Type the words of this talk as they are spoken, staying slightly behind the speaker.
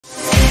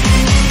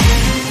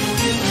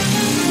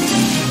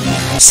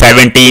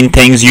17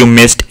 things you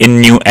missed in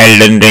new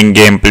Elden Ring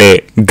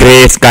gameplay.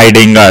 Grace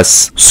guiding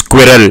us.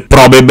 Squirrel,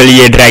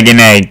 probably a dragon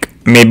egg.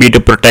 Maybe to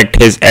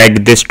protect his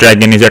egg, this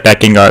dragon is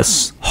attacking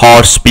us.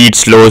 Horse speed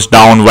slows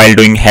down while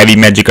doing heavy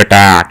magic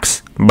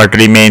attacks, but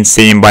remains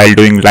same while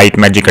doing light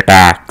magic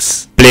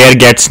attacks. Player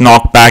gets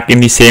knocked back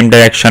in the same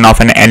direction of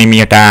an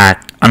enemy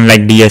attack,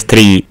 unlike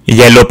DS3.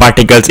 Yellow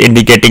particles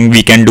indicating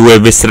we can do a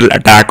visceral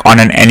attack on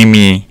an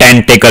enemy.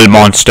 Tentacle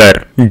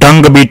monster.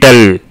 Dung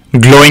beetle.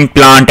 Glowing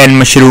plant and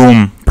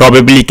mushroom.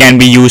 Probably can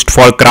be used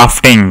for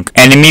crafting.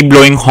 Enemy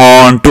blowing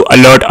horn to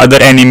alert other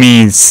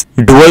enemies.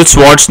 Dual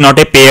swords, not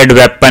a paired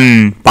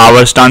weapon.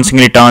 Power stancing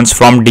returns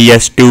from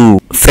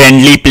DS2.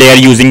 Friendly player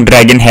using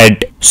dragon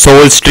head.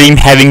 Soul stream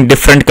having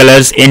different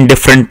colors in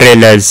different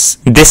trailers.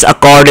 This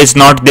accord is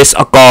not this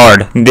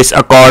accord. This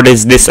accord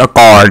is this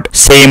accord.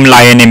 Same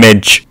lion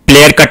image.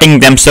 Player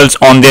cutting themselves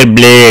on their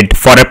blade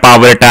for a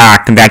power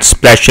attack that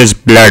splashes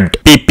blood.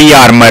 PP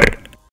armor.